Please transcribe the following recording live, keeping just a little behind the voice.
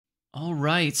All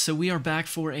right, so we are back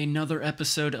for another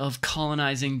episode of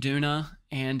Colonizing Duna,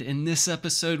 and in this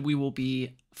episode we will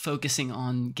be focusing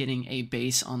on getting a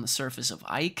base on the surface of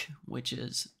Ike, which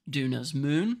is Duna's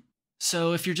moon.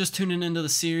 So if you're just tuning into the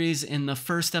series, in the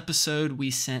first episode we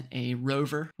sent a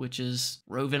rover, which is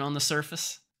roving on the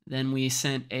surface. Then we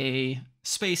sent a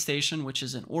space station, which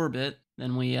is in orbit.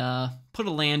 Then we put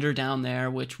a lander down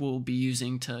there, which we'll be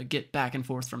using to get back and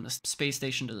forth from the space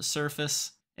station to the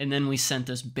surface. And then we sent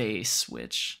this base,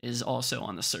 which is also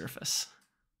on the surface.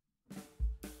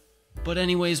 But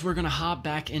anyways, we're going to hop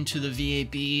back into the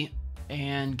VAB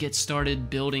and get started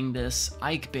building this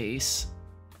Ike base.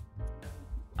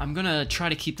 I'm going to try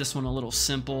to keep this one a little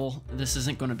simple. This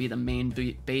isn't going to be the main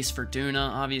base for Duna,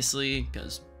 obviously,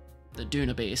 because the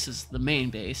Duna base is the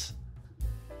main base.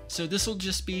 So this will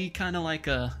just be kind of like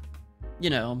a,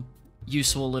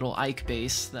 useful little Ike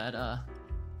base that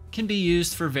can be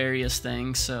used for various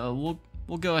things. So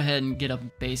we'll go ahead and get a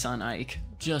base on Ike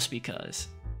just because.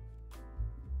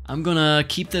 I'm gonna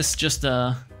keep this just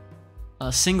a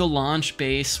single launch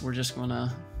base. We're just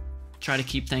gonna try to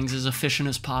keep things as efficient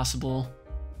as possible.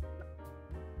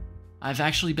 I've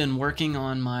actually been working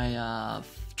on my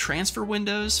transfer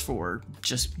windows for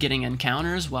just getting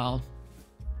encounters while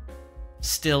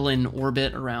still in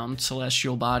orbit around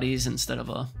celestial bodies instead of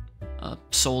a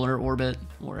solar orbit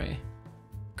or a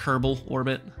Kerbal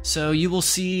orbit. So you will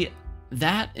see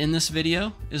that in this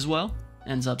video as well.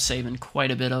 Ends up saving quite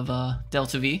a bit of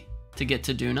Delta V to get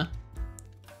to Duna.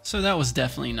 So that was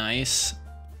definitely nice.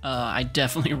 I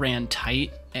definitely ran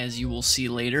tight, as you will see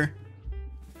later.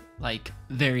 Like,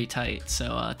 very tight.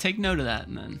 So take note of that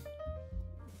and then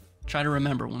try to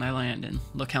remember when I land and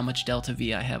look how much Delta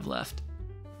V I have left.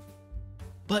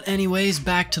 But anyways,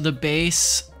 back to the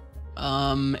base.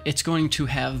 It's going to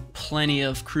have plenty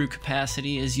of crew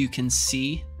capacity, as you can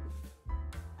see.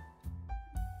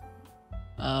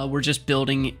 We're just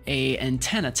building a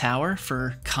antenna tower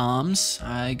for comms.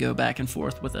 I go back and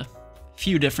forth with a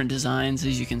few different designs,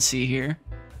 as you can see here.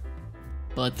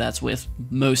 But that's with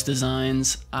most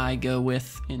designs I go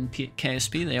with in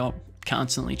KSP. They all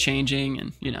constantly changing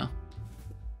and,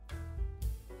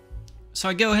 So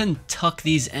I go ahead and tuck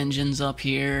these engines up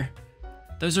here.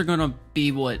 Those are going to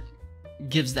be what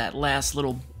gives that last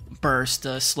little burst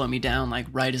to slow me down, like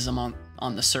right as I'm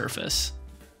on the surface.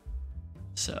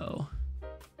 So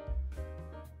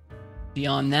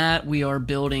beyond that, we are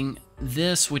building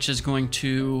this, which is going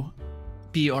to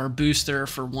be our booster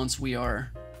for once we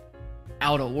are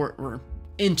out of or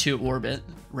into orbit,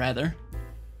 rather.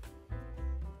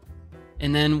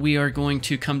 And then we are going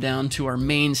to come down to our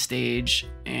main stage,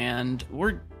 and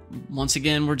once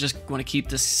again, we're just going to keep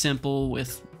this simple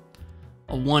with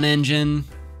a one engine.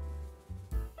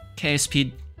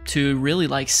 KSP2 really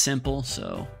likes simple,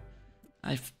 so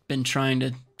I've been trying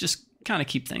to just kind of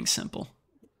keep things simple.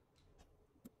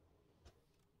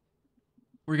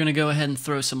 We're going to go ahead and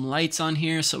throw some lights on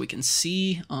here so we can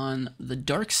see on the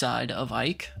dark side of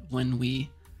Ike when we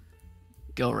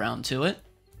go around to it.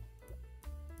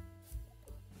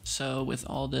 So with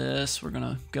all this, we're going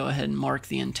to go ahead and mark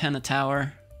the antenna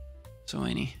tower so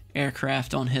any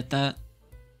aircraft don't hit that.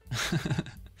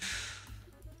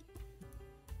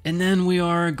 And then we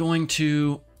are going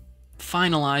to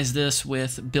finalize this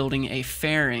with building a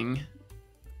fairing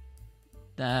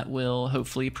that will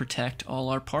hopefully protect all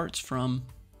our parts from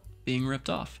being ripped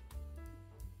off.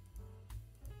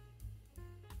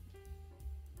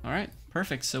 All right,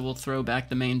 perfect. So we'll throw back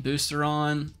the main booster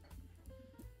on,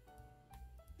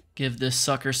 give this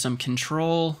sucker some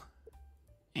control,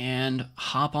 and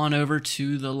hop on over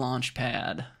to the launch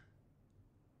pad.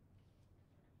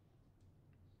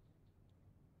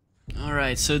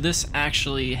 Alright, so this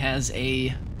actually has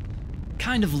a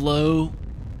kind of low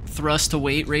thrust to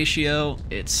weight ratio.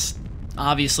 It's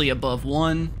obviously above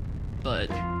 1, but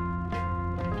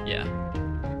yeah.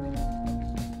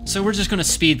 So we're just going to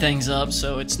speed things up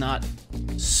so it's not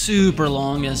super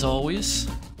long as always.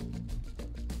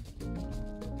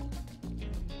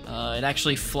 It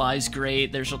actually flies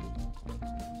great. There's a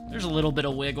little bit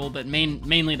of wiggle, but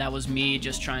mainly that was me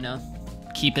just trying to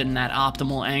keep it in that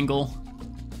optimal angle.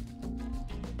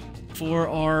 For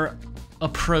our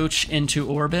approach into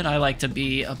orbit, I like to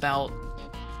be about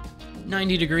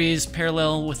 90 degrees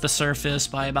parallel with the surface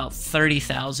by about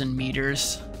 30,000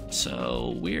 meters.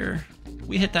 So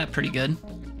we hit that pretty good.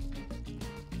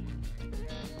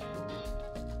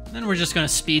 Then we're just going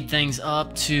to speed things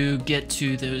up to get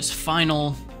to those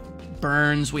final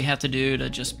burns we have to do to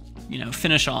just,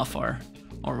 finish off our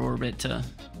orbit to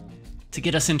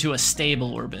get us into a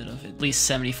stable orbit of at least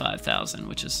 75,000,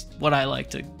 which is what I like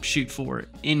to shoot for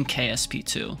in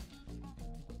KSP2.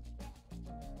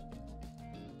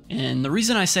 And the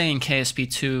reason I say in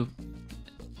KSP2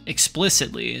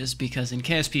 explicitly is because in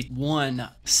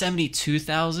KSP1,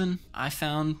 72,000 I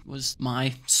found was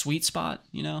my sweet spot.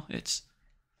 You know,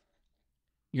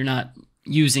 you're not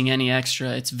using any extra.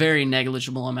 It's very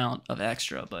negligible amount of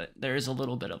extra, but there is a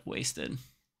little bit of wasted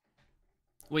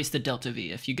delta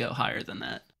V if you go higher than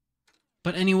that.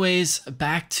 But anyways,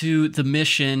 back to the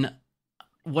mission.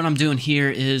 What I'm doing here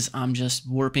is I'm just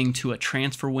warping to a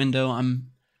transfer window. I'm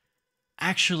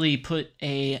actually put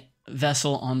a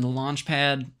vessel on the launch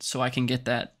pad so I can get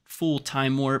that full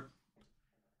time warp.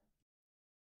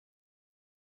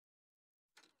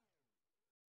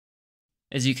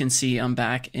 As you can see, I'm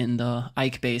back in the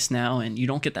Ike Base now, and you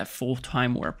don't get that full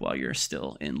time warp while you're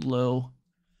still in low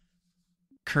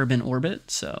Kerbin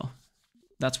orbit, so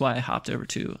that's why I hopped over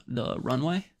to the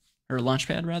runway, or launch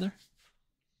pad rather.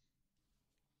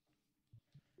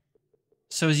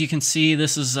 So as you can see,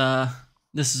 this is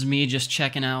me just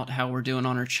checking out how we're doing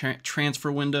on our transfer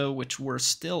window, which we're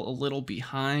still a little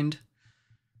behind.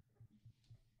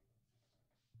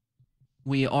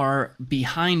 We are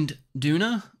behind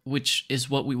Duna, which is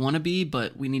what we want to be,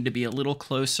 but we need to be a little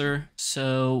closer.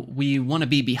 So we want to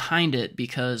be behind it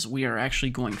because we are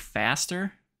actually going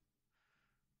faster.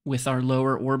 With our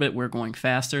lower orbit, we're going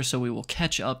faster, so we will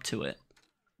catch up to it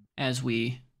as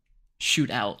we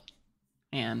shoot out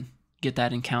and get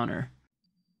that encounter.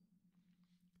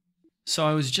 So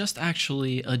I was just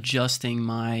actually adjusting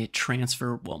my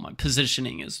transfer, well, my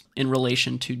positioning is in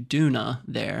relation to Duna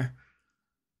there.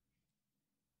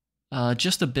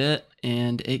 Just a bit,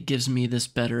 and it gives me this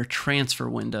better transfer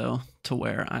window to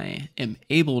where I am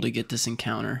able to get this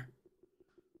encounter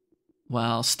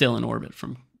while still in orbit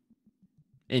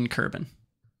in Kerbin.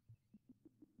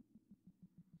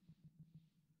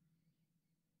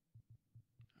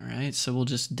 All right, so we'll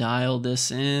just dial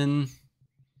this in.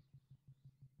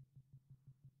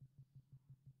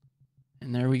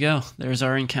 And there we go. There's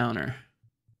our encounter.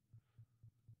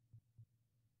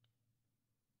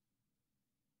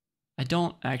 I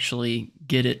don't actually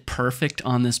get it perfect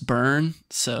on this burn,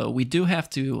 so we do have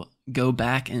to go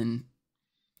back and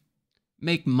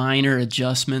make minor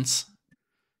adjustments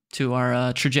to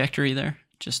our trajectory there,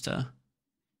 just to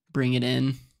bring it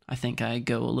in. I think I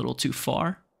go a little too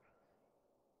far.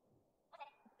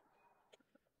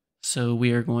 So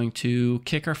we are going to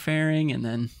kick our fairing and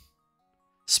then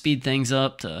speed things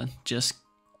up to just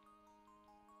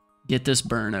get this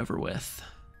burn over with.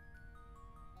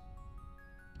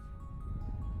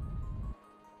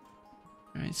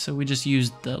 All right, so we just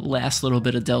used the last little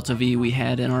bit of delta V we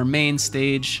had in our main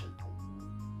stage.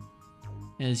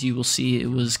 As you will see, it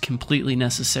was completely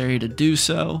necessary to do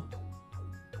so.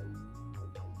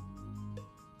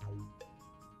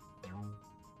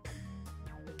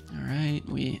 All right,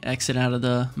 we exit out of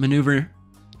the maneuver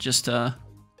just to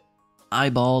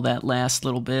eyeball that last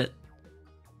little bit,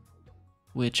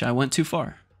 which I went too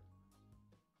far.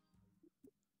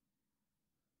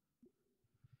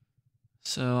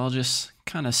 So I'll just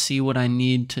kind of see what I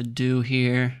need to do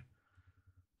here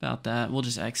about that. We'll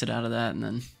just exit out of that and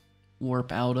then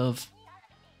warp out of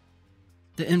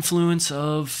the influence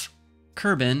of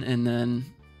Kerbin and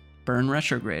then burn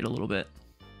retrograde a little bit.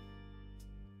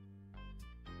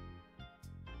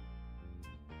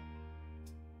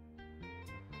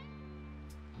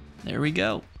 There we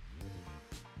go.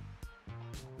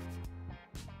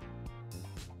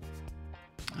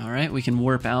 All right, we can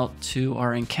warp out to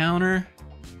our encounter.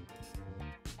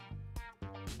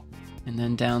 And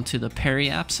then down to the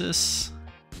periapsis.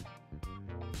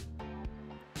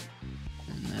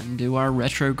 And then do our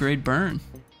retrograde burn.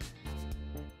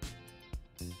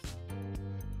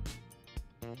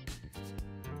 All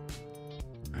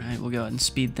right, we'll go ahead and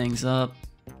speed things up.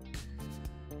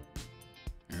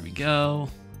 There we go.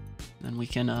 Then we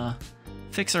can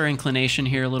fix our inclination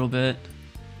here a little bit.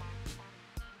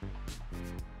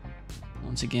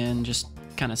 Once again, just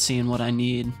kind of seeing what I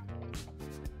need.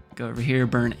 Go over here,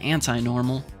 burn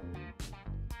anti-normal.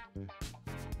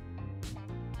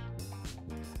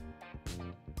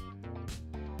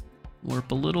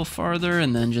 Warp a little farther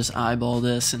and then just eyeball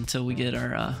this until we get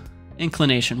our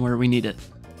inclination where we need it.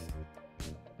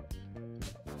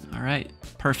 All right,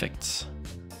 perfect.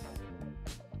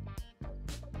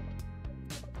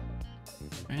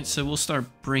 All right, so we'll start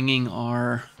bringing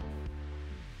our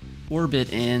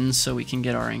orbit in so we can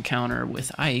get our encounter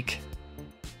with Ike.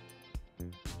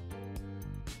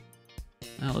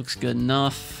 That looks good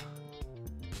enough.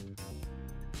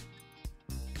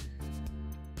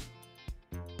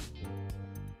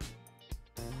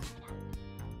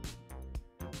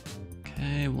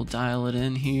 Okay, we'll dial it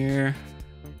in here.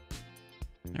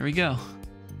 There we go.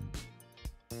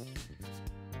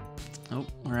 Oh,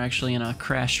 we're actually in a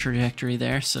crash trajectory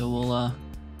there, so we'll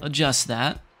adjust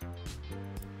that.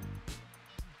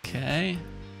 Okay.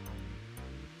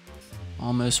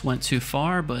 Almost went too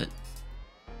far, but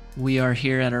we are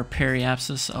here at our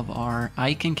periapsis of our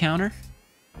Ike encounter.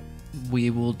 We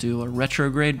will do a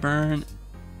retrograde burn.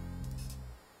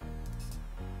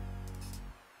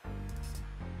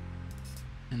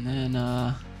 And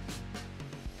then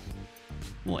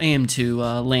we'll aim to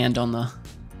land on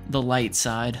the light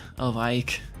side of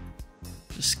Ike.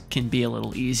 Just can be a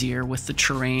little easier with the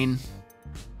terrain.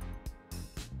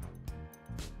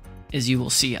 As you will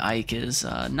see, Ike is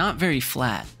not very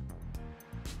flat.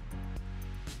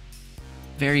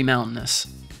 Very mountainous.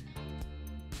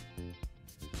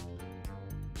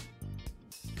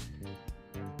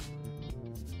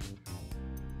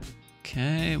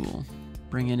 Okay, we'll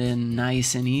bring it in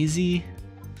nice and easy.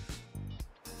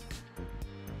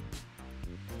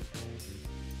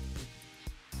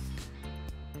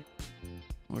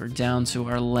 We're down to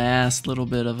our last little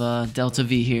bit of delta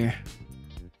V here.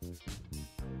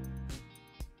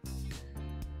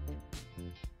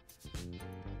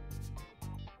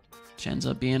 Which ends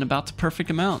up being about the perfect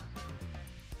amount.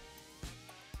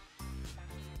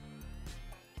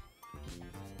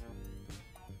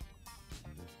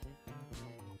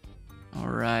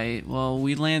 Alright, well,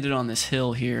 we landed on this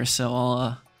hill here, so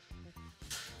I'll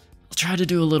try to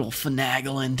do a little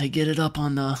finagling to get it up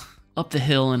the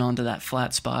hill and onto that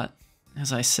flat spot.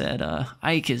 As I said,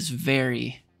 Ike is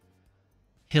very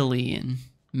hilly and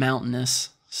mountainous,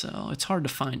 so it's hard to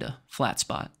find a flat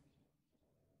spot.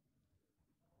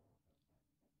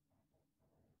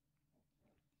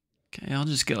 Okay, I'll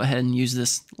just go ahead and use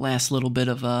this last little bit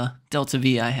of delta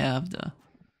V I have to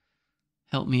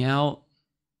help me out.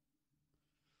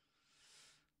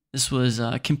 This was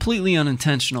completely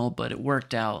unintentional, but it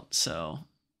worked out, so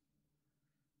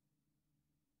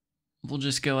we'll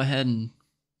just go ahead and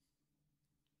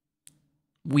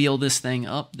wheel this thing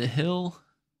up the hill.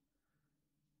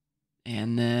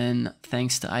 And then,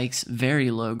 thanks to Ike's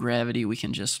very low gravity, we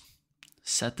can just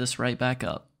set this right back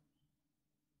up.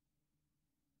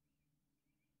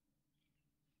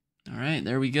 All right,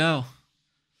 there we go.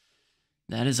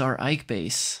 That is our Ike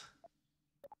base.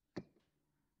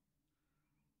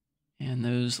 And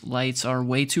those lights are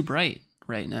way too bright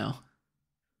right now.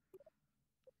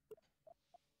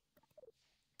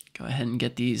 Go ahead and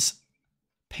get these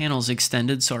panels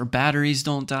extended so our batteries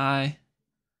don't die.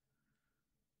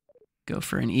 Go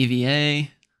for an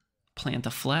EVA. Plant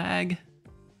a flag.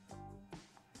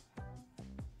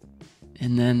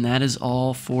 And then that is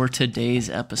all for today's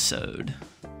episode.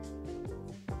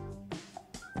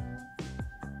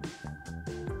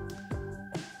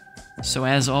 So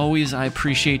as always, I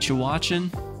appreciate you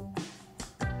watching.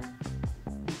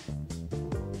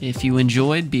 If you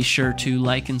enjoyed, be sure to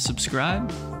like and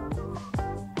subscribe.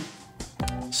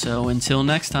 So until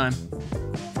next time.